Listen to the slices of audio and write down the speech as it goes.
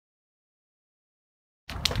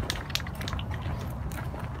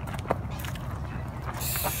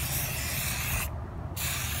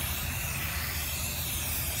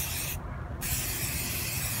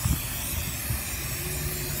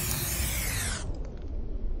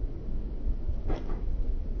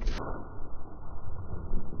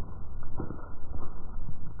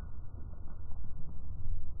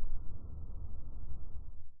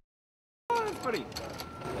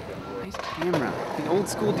old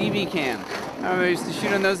school DV cam. I remember I used to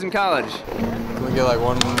shoot on those in college. Can we get like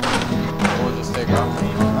one we'll just take off?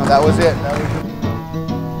 Oh, that was it.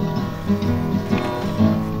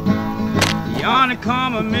 Yonder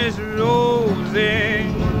come a Miss Rosie,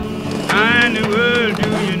 how in the world do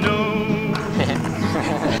you know?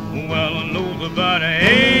 Well, I know about an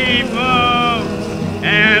apron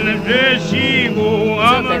and the dress she wore,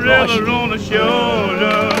 umbrella on the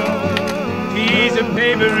shoulder, piece of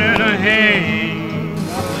paper in her hand.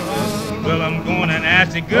 Well, I'm going and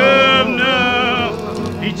ask the governor,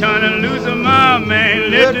 he trying to loosen my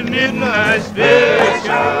man, let the midnight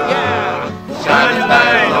special shine a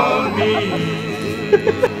light on me.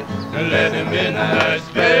 Let the midnight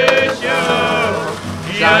special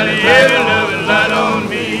shine a heavy loving light on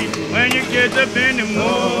me. When you get up in the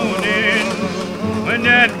morning, when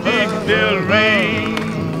that big bell rings,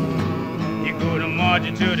 you go to march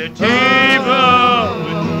to the table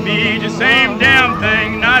with me, the same damn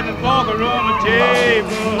thing, knife and fork are on the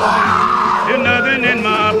table. There's nothing in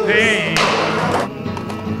my pay.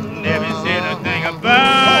 Never said a thing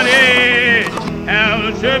about it. Have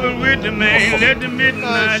a trouble with the man. Let the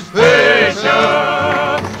midnight special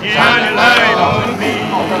shine a light on me.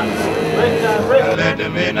 Let the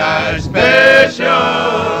midnight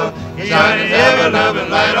special shine a heavy loving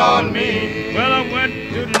light on me. Well, I went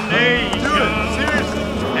to the nation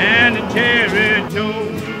and the territory.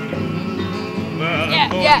 Well,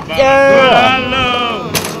 what I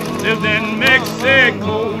love lives in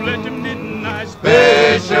Mexico. Let the midnight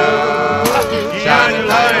special shine a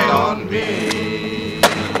light on me.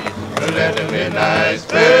 Let the midnight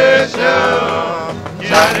special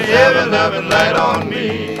shine a heavy loving light on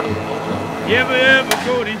me. You ever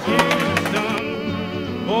go to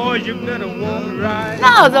Houston? Boy, you better walk right.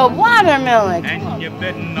 No, the watermelon. And you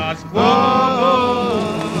better not squabble.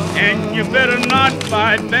 And you better not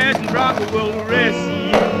fight. Bass and Rocker will arrest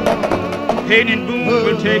you. Hayden Boone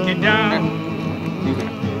will take you down.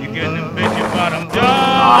 You're getting a bitchy bottom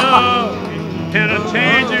dollar.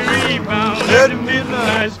 Penitentiary bound. Let the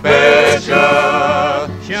midnight special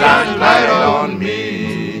shine a light on me.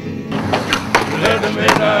 Let the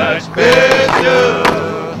midnight special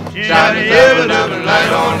shine a heavy loving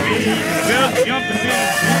light on me. Well, jumping in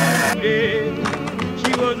the Judy,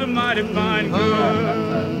 she was a mighty fine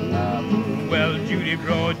girl. Well, Judy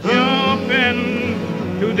brought jumping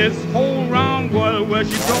to this whole round world where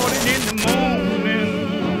she brought it in the morning,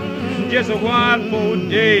 just a while for a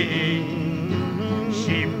day.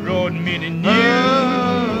 She brought me the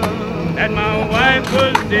news that my wife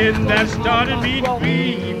was dead, and that started me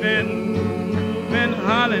grieving, been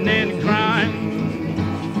hollering and crying.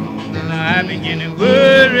 Now I begin to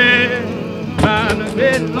worry about a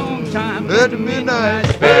very long time. Let the midnight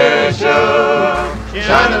special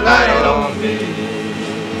shine a light on me.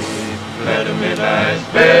 Let the midnight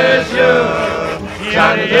special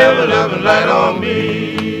shine a heavy loving light on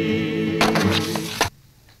me.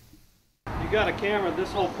 You got a camera.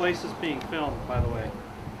 This whole place is being filmed, by the way.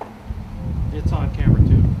 It's on camera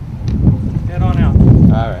too. Head on out.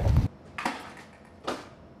 All right.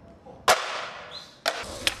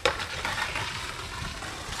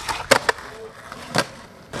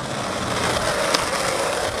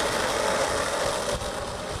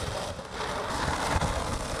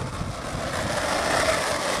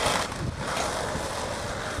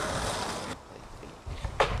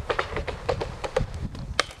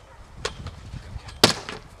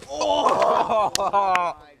 Oh,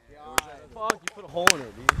 fuck, you put a hole in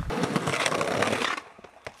it, dude.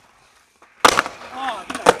 Oh,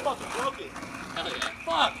 dude, I fucking broke it. Hell yeah.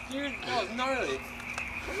 Fuck, dude, that was gnarly.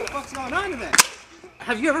 What the fuck's going on in that?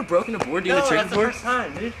 Have you ever broken a board doing a trick before? No, that's the first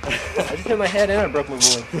time, dude. I just hit my head and I broke my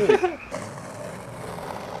board.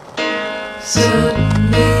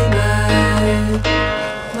 Suddenly my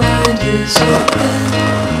mind is open,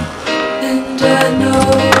 and I know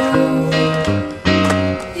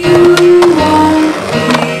you won't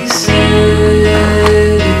be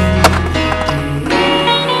sitting,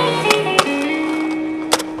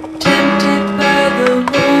 tempted by the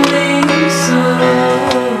morning sun,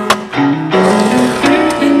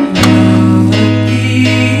 and now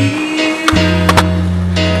again,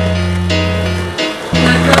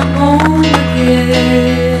 like I'm home again.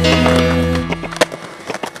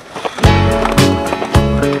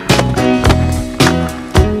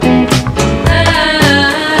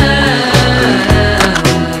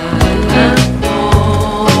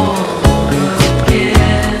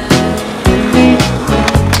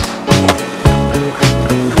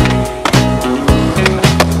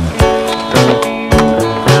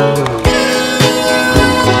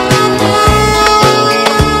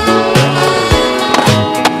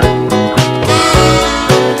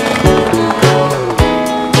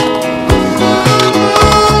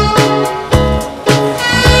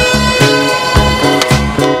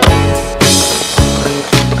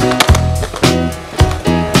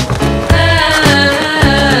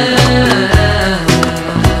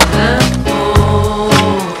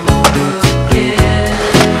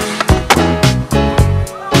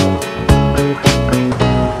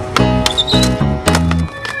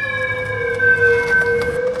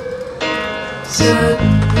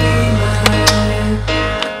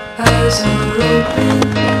 eyes are open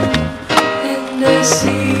and I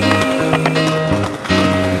see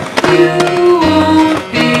you won't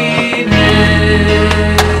be mad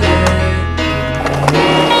at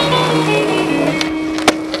me.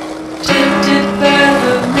 Tempted by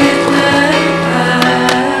the midnight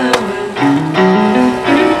hour,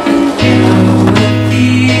 and now I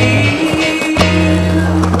feel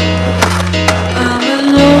I'm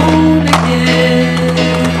alone again.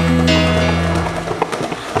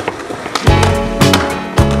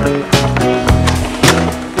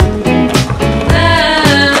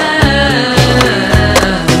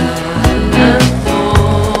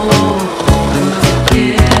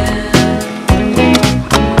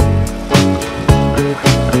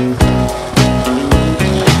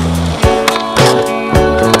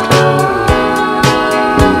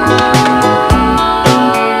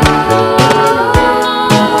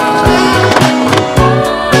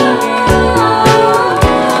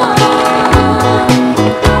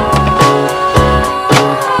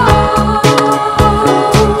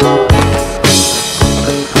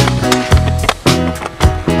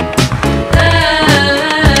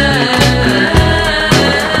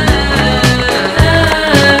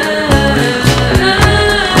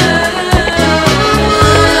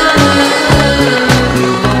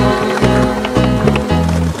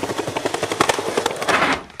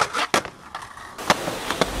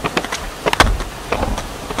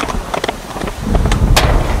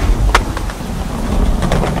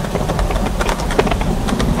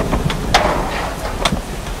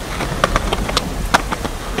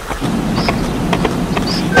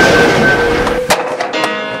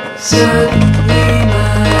 Suddenly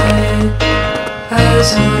my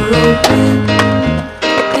eyes are open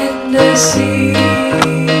and I see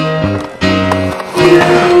you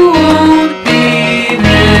won't be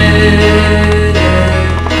mad at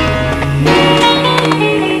me.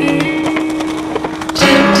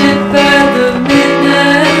 Tempted by the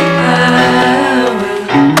midnight hour,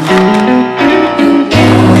 and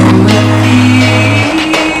now I feel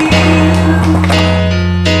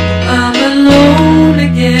I'm alone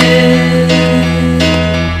again.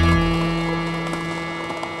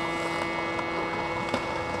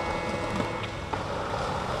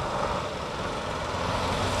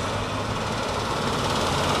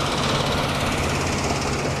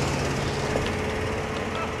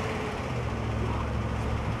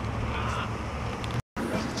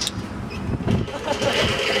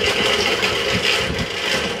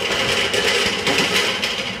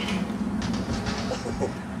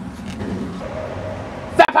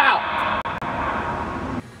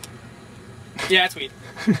 Yeah, it's weed.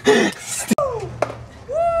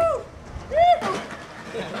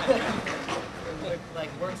 Like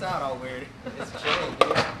works out all weird. It's chilling,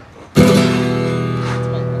 dude.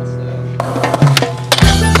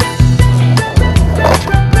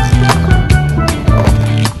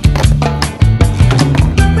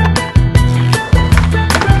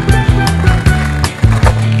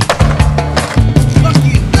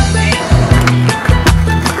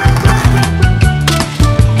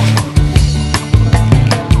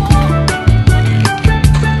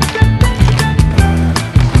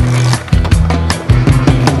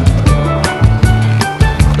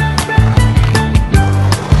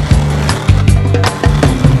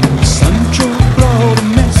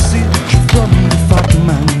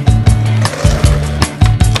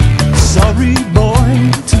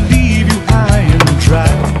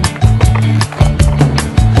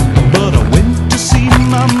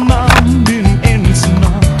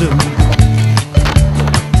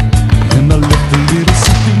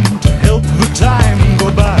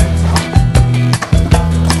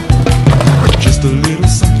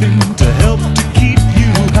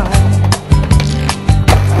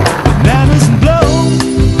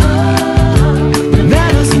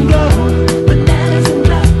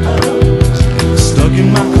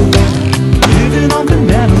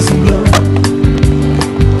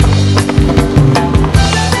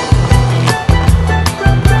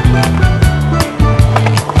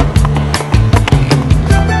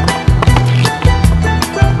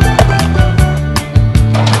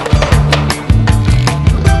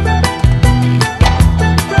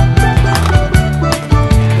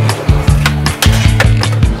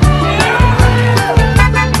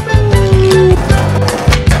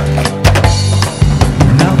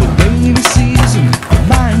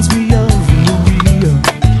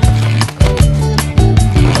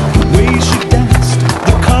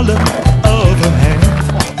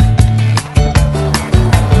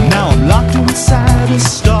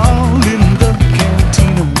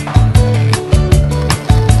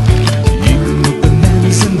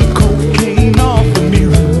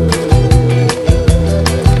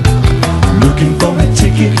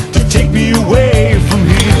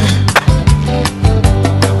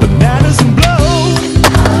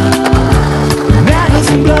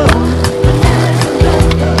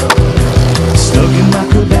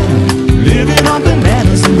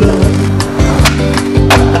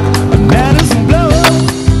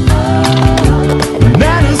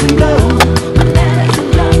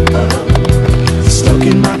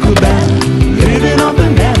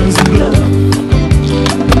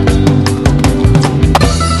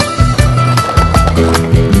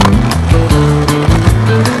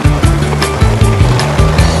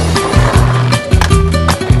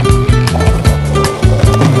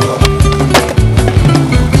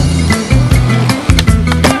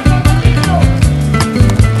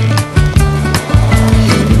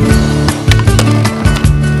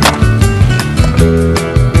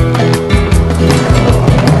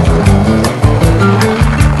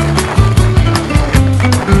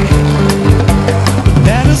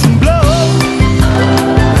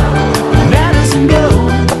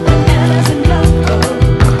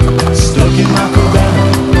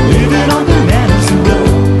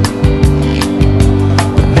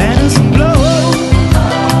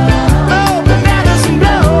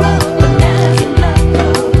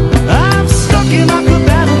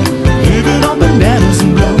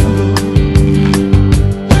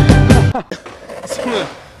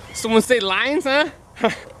 Someone say lines, huh?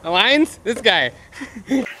 Lines? This guy.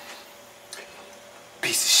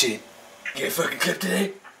 Piece of shit. Get a fucking clip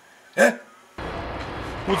today? Huh?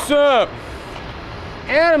 What's up?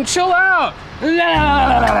 Adam, chill out.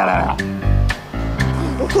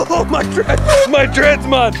 Oh, my dreads,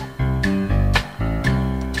 man.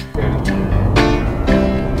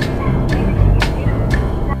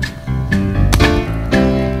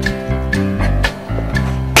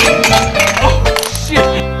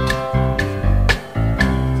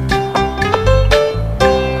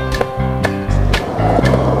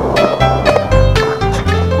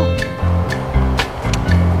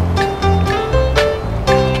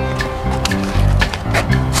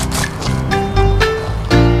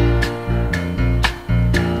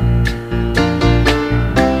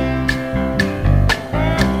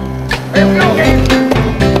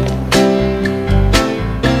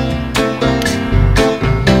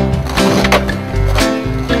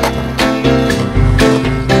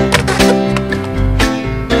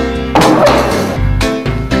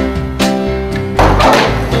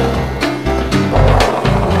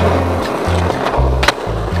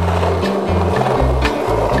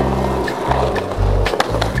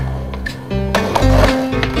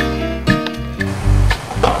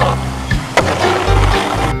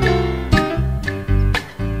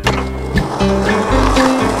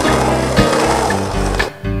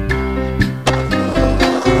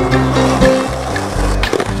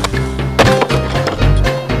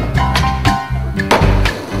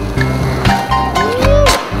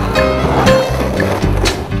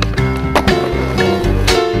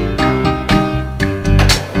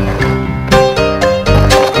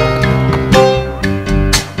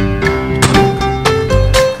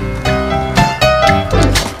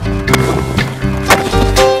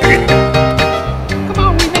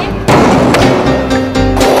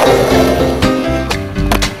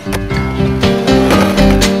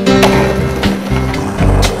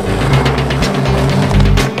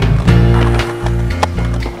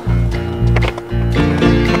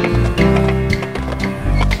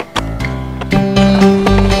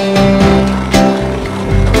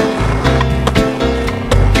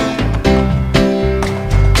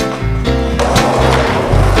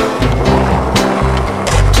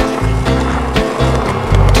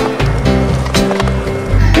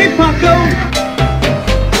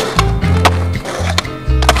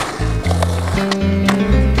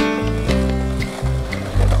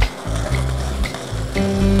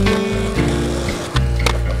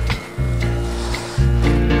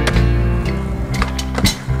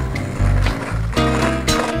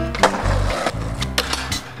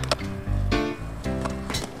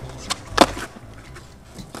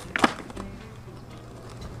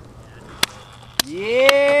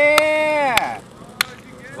 Yeah!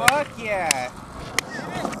 Fuck yeah!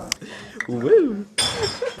 Woo!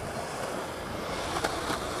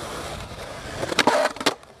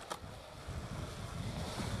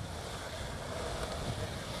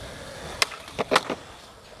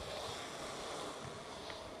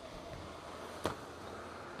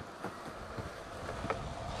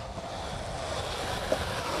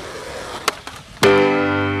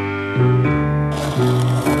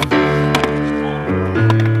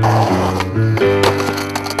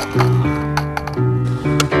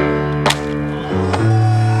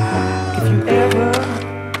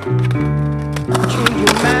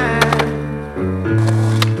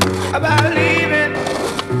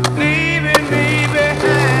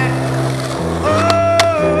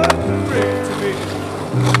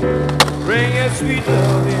 Sweet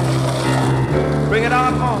love, yeah. Bring it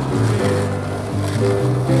on home.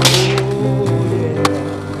 Oh, yeah.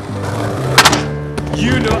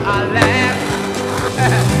 You know I laughed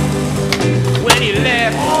when you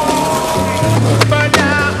left, but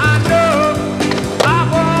now I know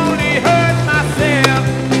I've only hurt myself.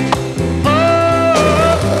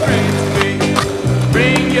 Oh, bring it to me.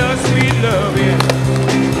 Bring your sweet love, yeah.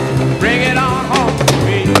 Bring it on home to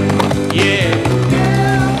me. Yeah.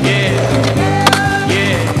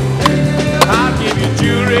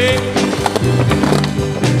 Jewelry,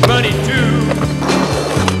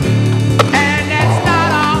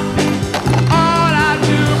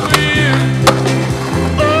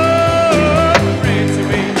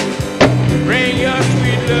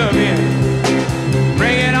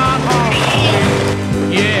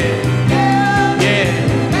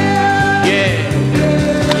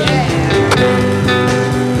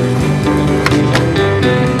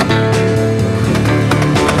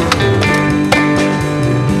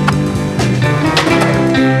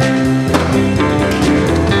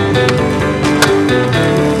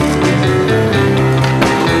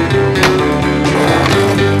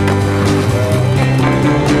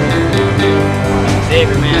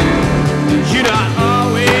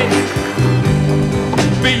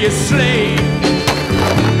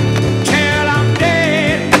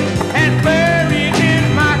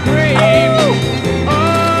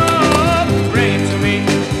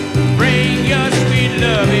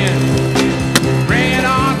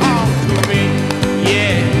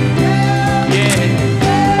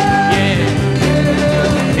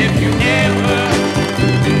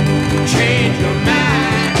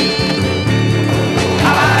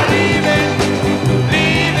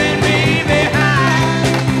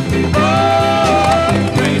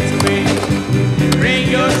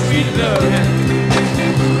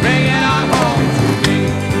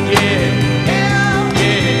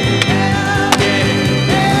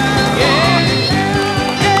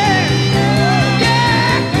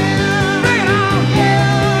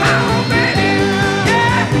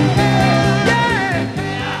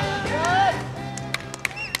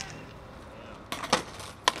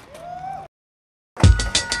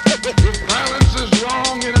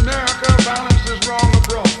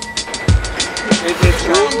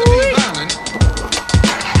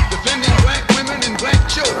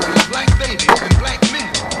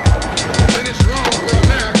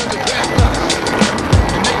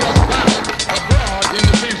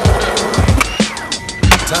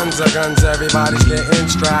 of guns, everybody's getting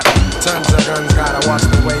strapped. Tons of guns, gotta watch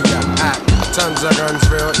the way you act. Tons of guns,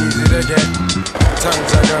 real easy to get.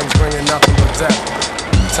 Tons of guns, bringing nothing but death.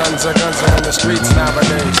 Tons of guns are in the streets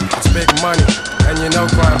nowadays. It's big money, and you know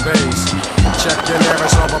crime pays. Check your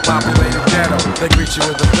nearest overpopulated ghetto. They greet you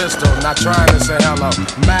with a pistol, not trying to say hello.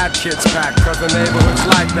 Mad kids pack, cause the neighborhood's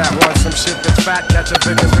like that. Want some shit that's fat, catch a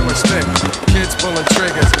victim to a stick. Kids pulling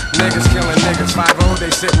triggers, niggas killing niggas. 5-0,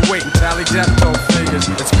 they sit and wait and tally death toll figures.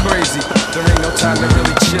 It's crazy, there ain't no time to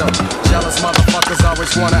really chill. Jealous motherfuckers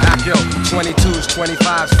always wanna act ill. 22s,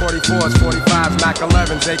 25s, 44s, 45s, Mac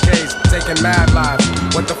 11s, AKs, taking mad lives.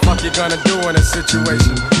 What the fuck you gonna do in a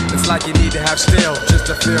situation? It's like you need to have steel just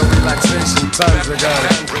to feel relaxation. Tons of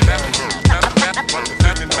guns.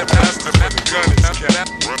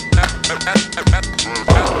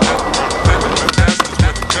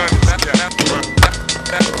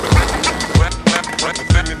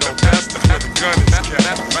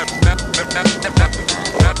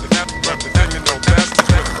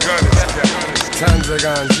 Tons of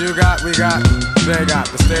guns, you got, we got, they got.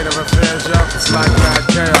 The state of affairs, yo, it's like mad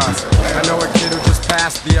chaos. I know a kid who just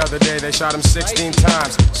passed the other day. They shot him 16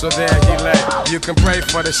 times, so there he lay. You can pray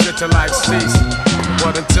for the shit to like cease,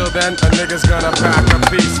 but until then, a nigga's gonna pack a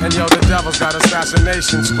piece. And yo, the devil's got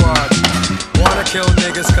assassination squads. Wanna kill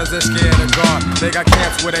niggas cause they're scared of God. They got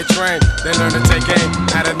camps where they train, they learn to take aim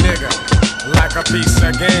at a nigga like a piece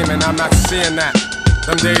of game, and I'm not seeing that.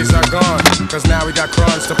 Them days are gone, cause now we got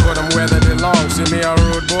crowns to put them where they belong. See me a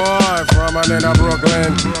rude boy from under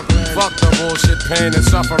Brooklyn. Fuck the bullshit, pain and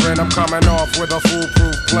suffering. I'm coming off with a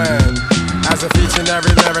foolproof plan. As if each and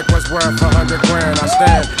every lyric was worth 100 grand. I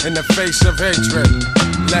stand in the face of hatred,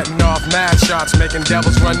 letting off mad shots, making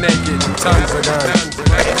devils run naked. Tons of guns.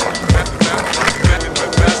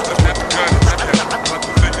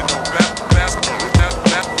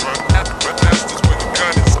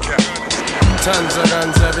 Tons of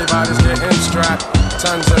guns, everybody's getting strapped.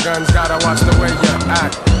 Tons of guns, gotta watch the way you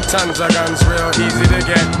act. Tons of guns, real easy to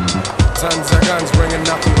get. Tons of guns, bringing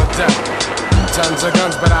nothing but death. Tons of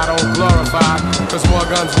guns, but I don't glorify, cause more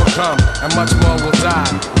guns will come, and much more will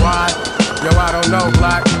die. Why? Yo, I don't know,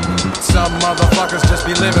 black. Some motherfuckers just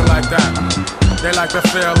be living like that. They like to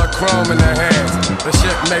feel the chrome in their hands. The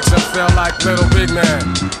shit makes them feel like little big man.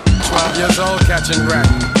 12 years old catching wreck,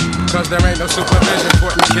 cause there ain't no supervision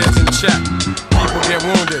putting kids in check. People get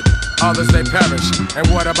wounded, others they perish. And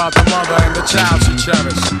what about the mother and the child she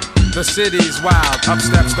cherished? The city's wild, up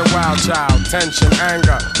steps the wild child. Tension,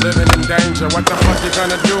 anger, living in danger. What the fuck you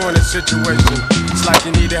gonna do in this situation? It's like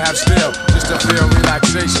you need to have steel just to feel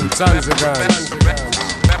relaxation. Tons of guns.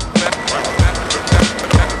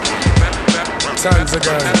 Tons of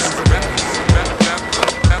guns.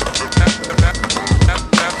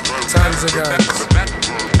 Tons of guns.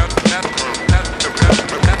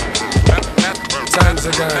 Tons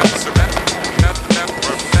of guns.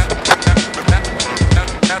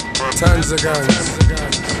 Tons of guns.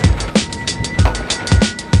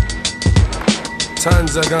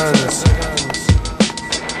 Tons of guns.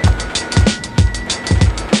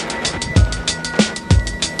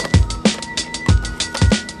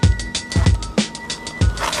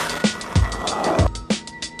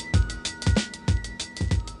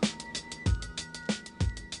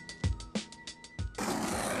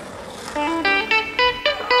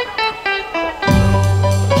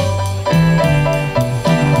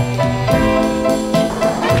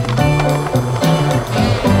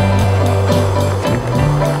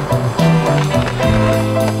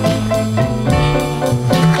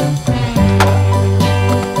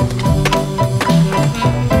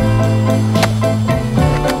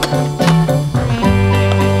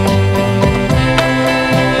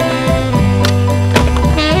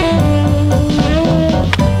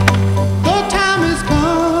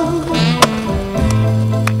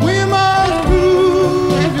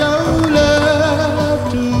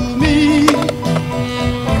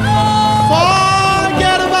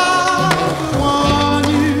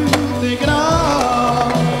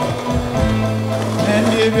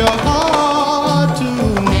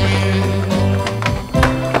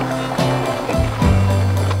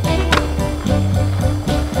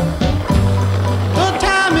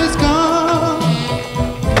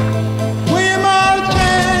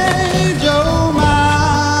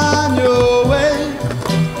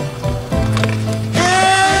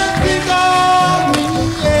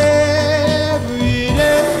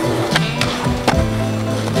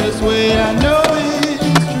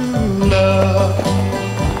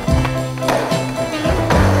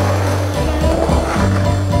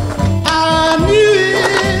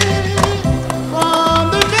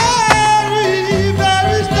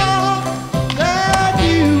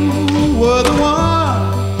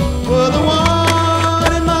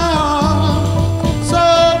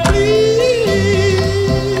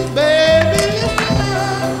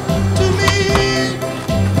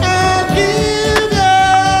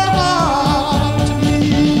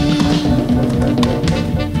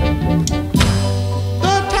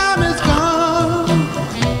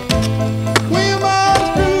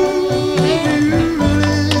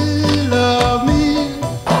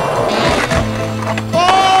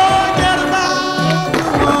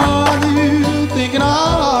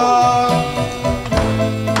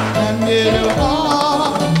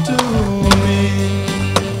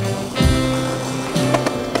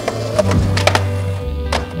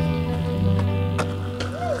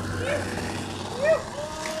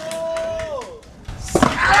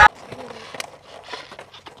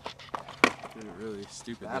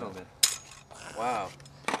 stupid. Battlement. Wow.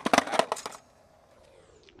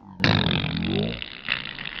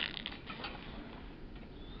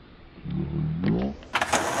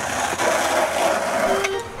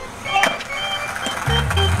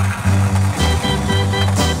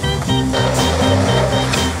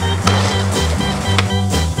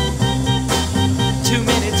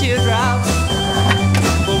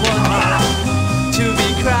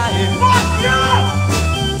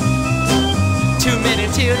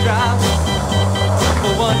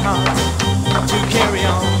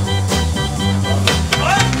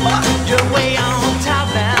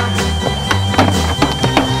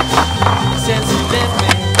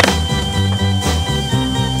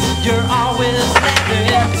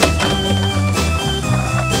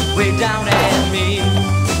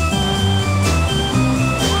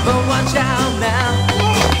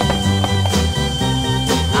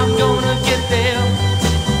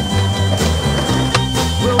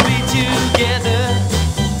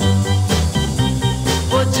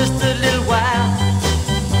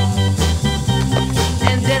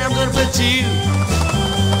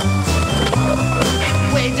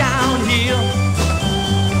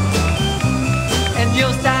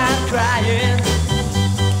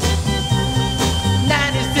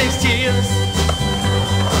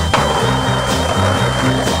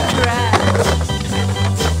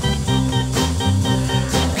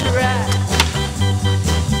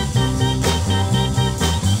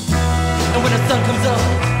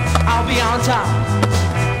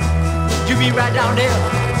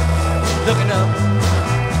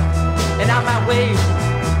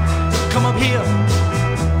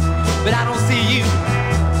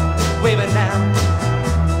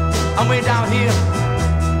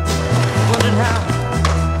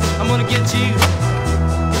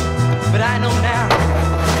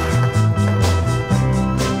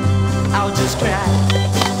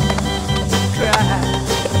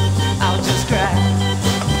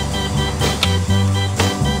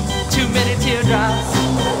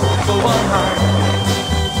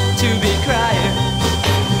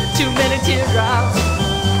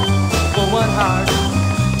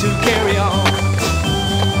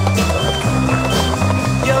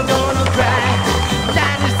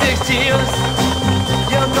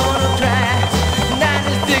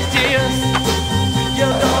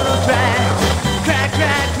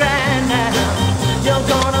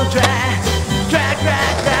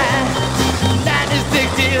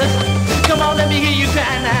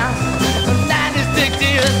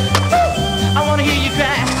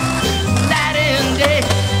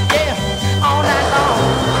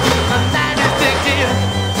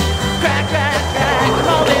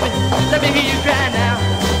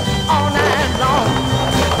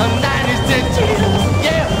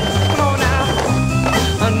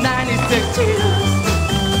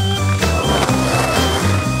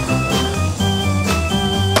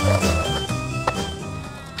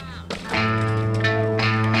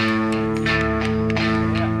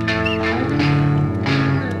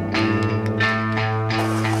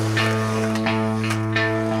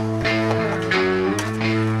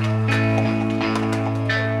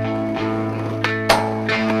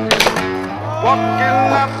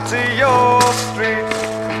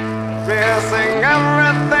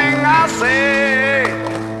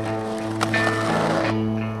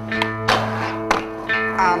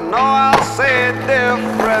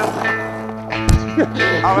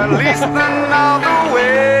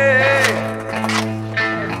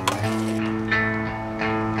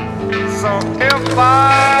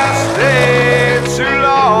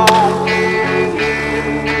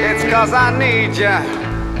 'cause I need ya.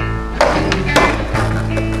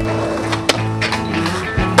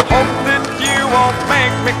 Hope that you won't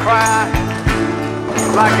make me cry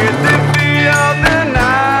like you did the other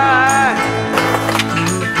night.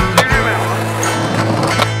 Do you remember?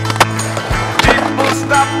 People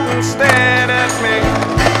stopped and stared at me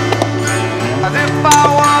as if I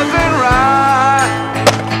wasn't right.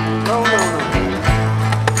 No, no, no.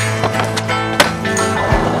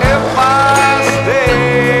 If I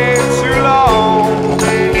stay too long,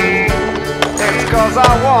 it's 'cause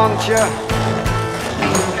I want you.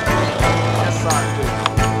 Yes, I do.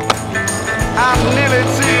 I'm nearly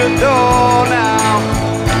to your door now.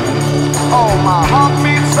 Oh, my heart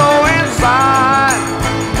beats so inside.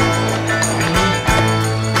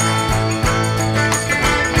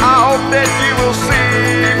 I hope that you will see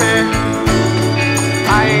me.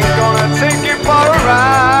 I ain't gonna take you for a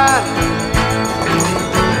ride.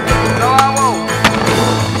 No, I won't.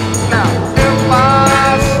 Now, if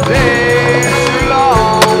I stay too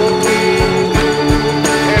long,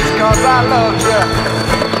 it's 'cause I love you.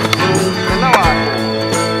 You know I do.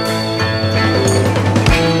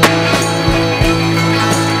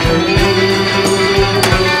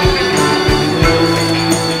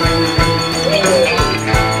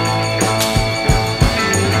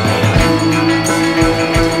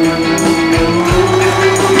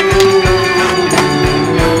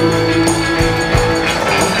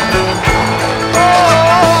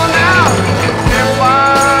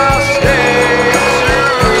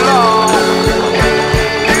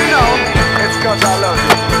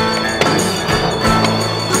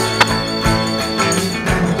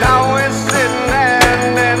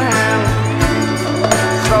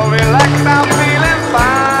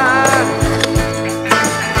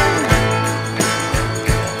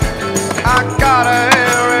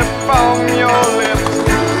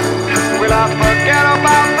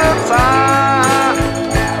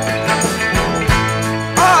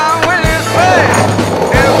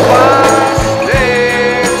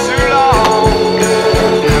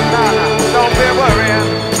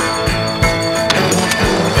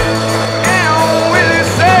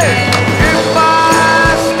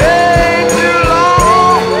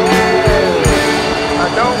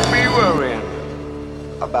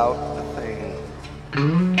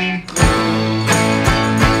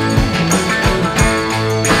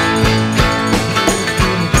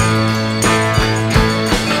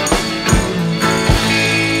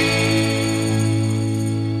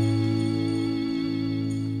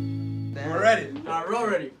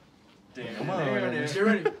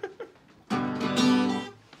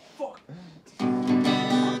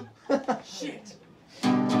 Shit.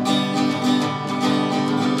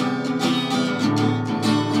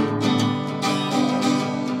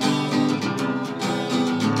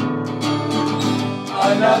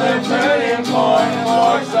 Another turning point,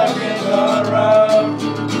 fork stuck in the road.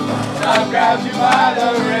 I've grabbed you by the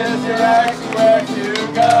wrist, you're asking where to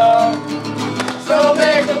go. So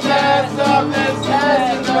make the best of this test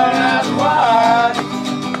and don't ask why.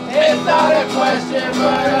 It's not a question,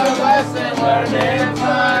 but a lesson learned in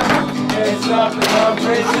time. It's something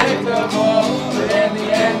unpredictable, but in the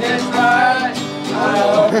end it's right. I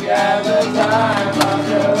hope you have the time of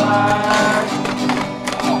your life.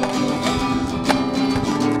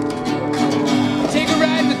 Take a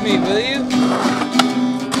ride with me, will you?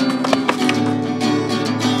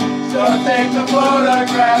 So take the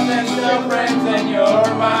photographs and still frames in your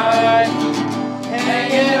mind.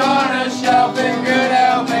 Hang it on a shelf in good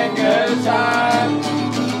health and good time.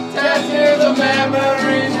 Tattoo the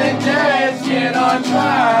memories and dead skin on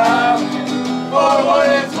trial. For what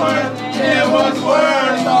it's worth, it was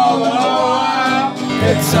worth all the while.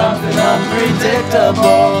 It's something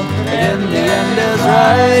unpredictable, in the end is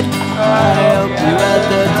right. I hope you had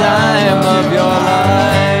the time of your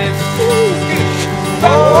life.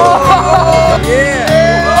 Oh, yeah!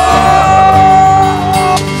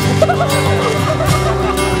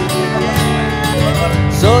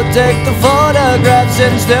 So take the photographs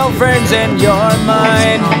and still frames in your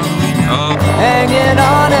mind. Hanging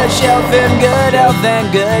on a shelf in good health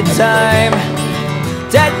and good time.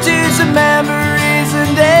 Tattoos and memories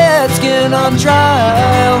and dead skin on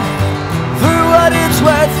trial. For what it's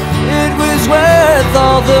worth, it was worth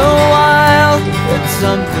all the while. It's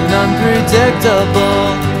something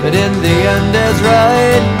unpredictable, but in the end is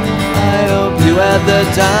right. I hope you had the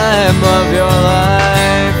time of your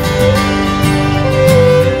life.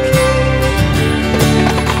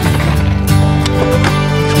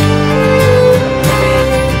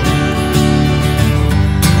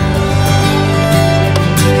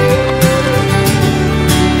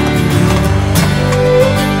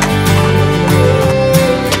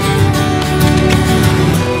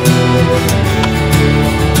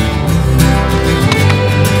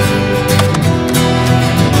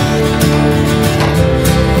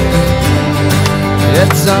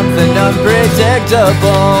 It's something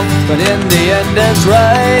unpredictable, but in the end it's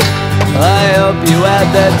right. I hope you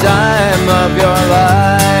had the time of your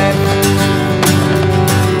life.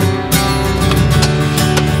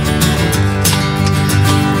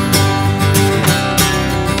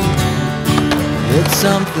 It's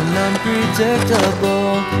something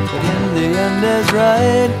unpredictable, but in the end is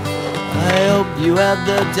right. I hope you had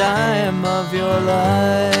the time of your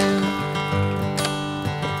life.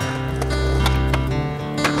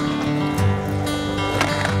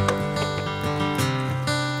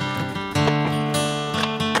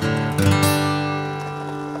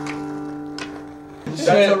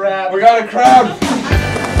 That's a wrap. We got a crowd.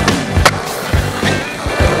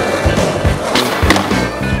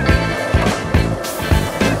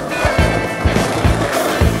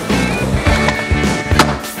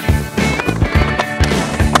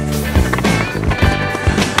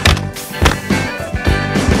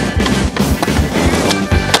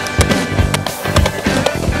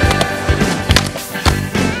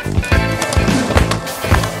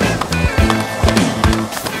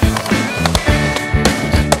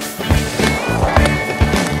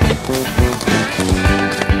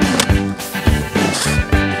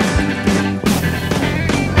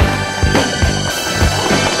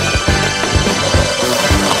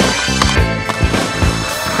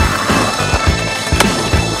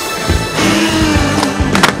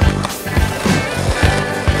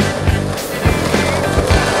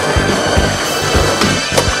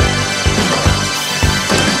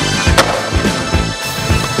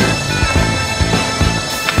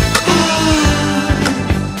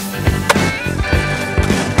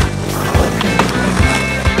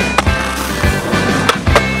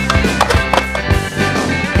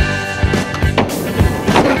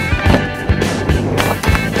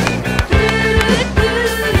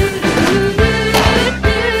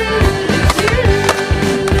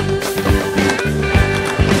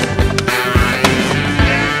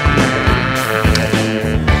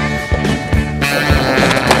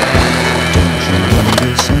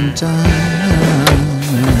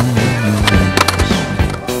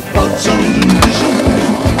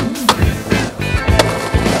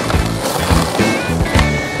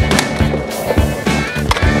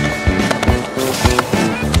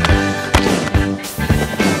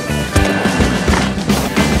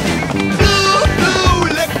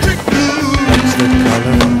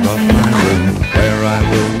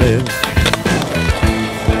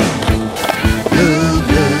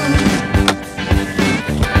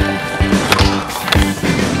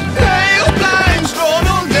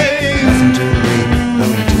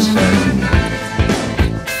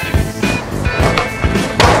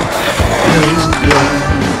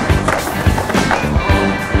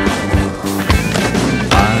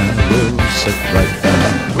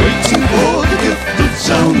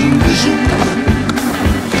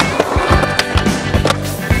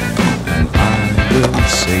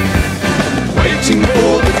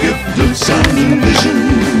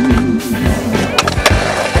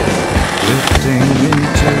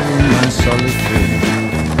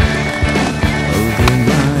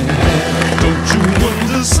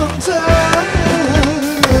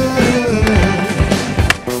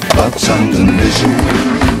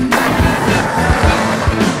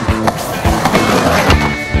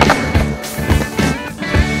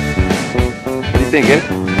 Thinking?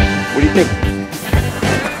 What do you think?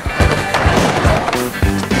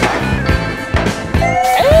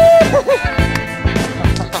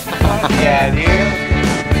 Yeah, dude.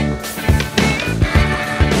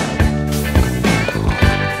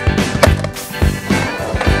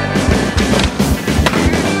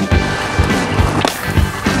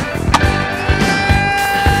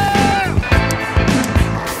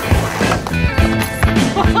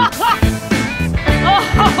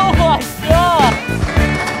 Oh my God!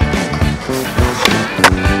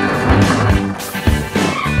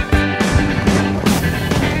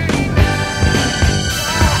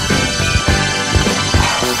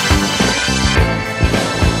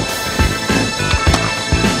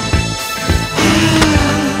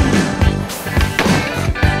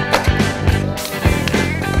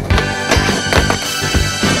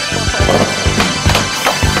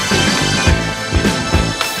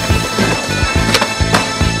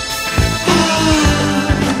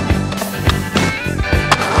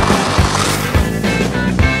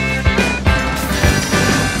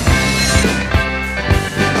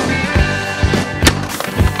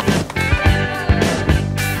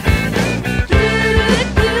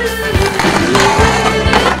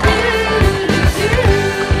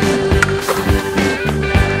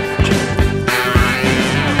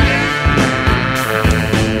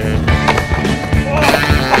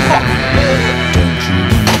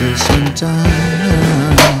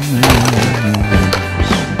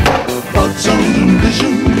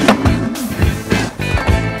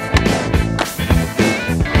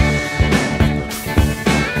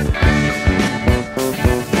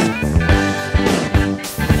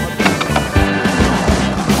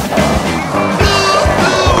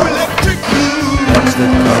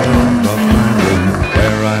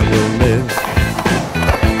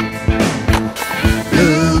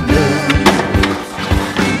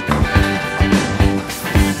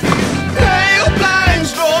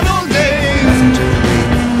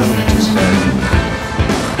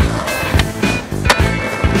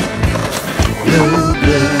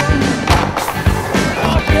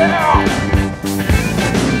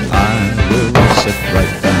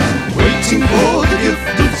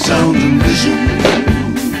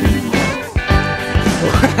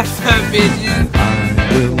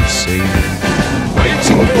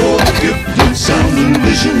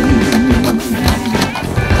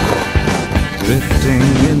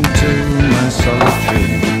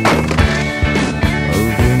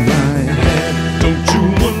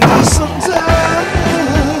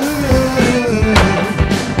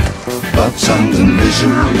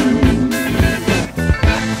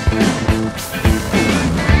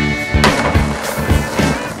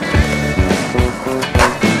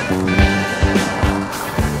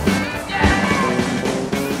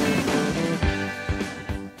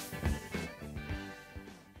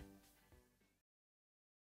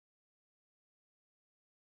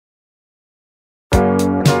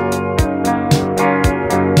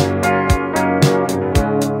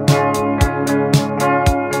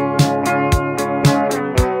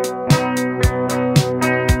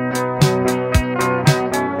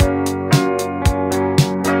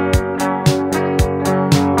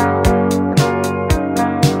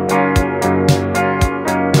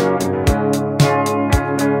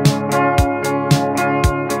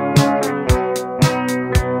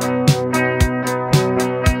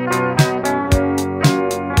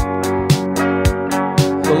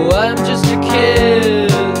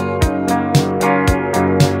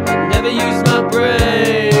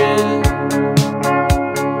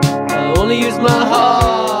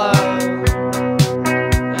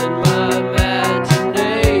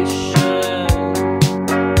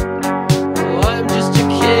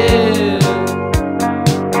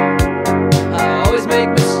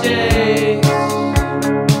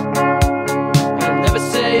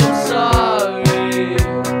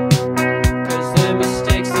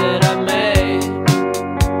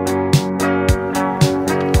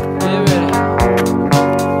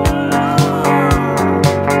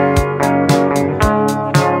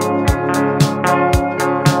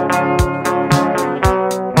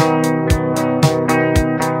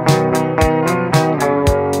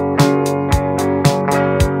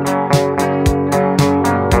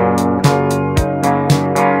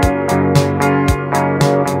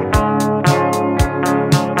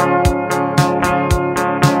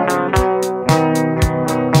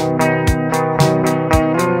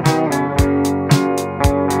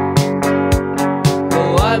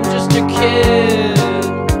 kid.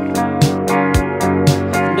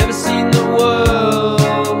 I've never seen the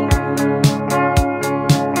world,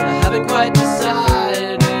 but I haven't quite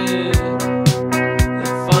decided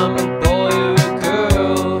if I'm a boy or a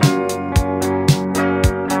girl.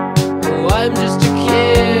 Oh, I'm just a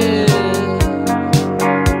kid.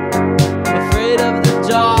 I'm afraid of the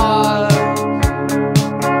dark,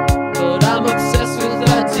 but I'm obsessed with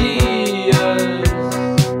ideas.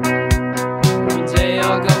 One day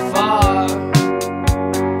I'll go far.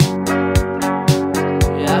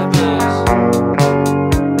 Yeah, please.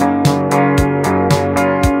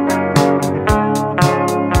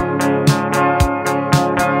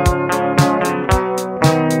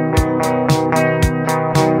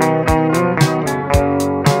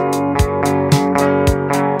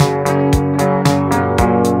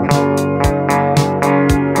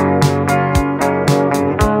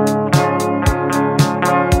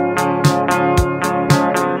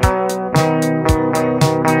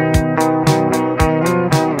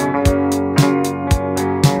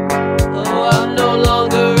 Oh, I'm no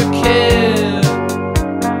longer a kid,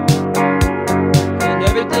 and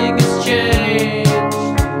everything has changed.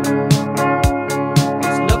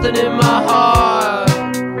 There's nothing in my heart,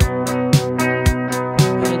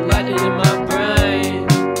 and lightning in my brain.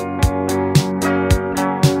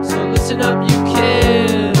 So listen up, you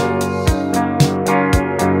kids,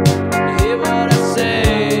 you hear what I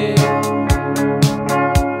say.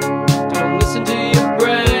 Don't listen to your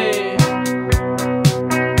brain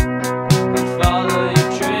and follow your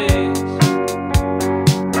dreams.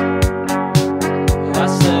 I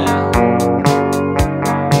said,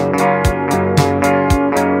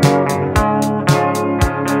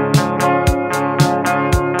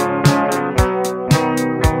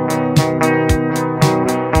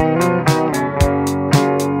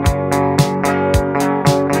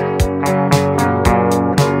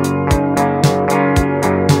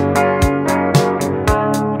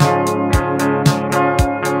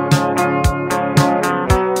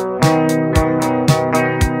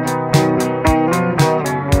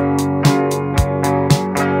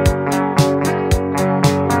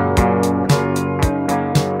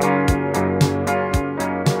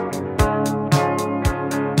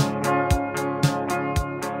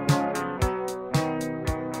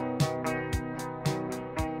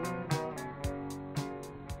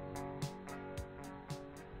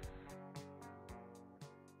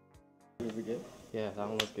 Yeah, that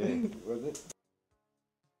one was good. Was it?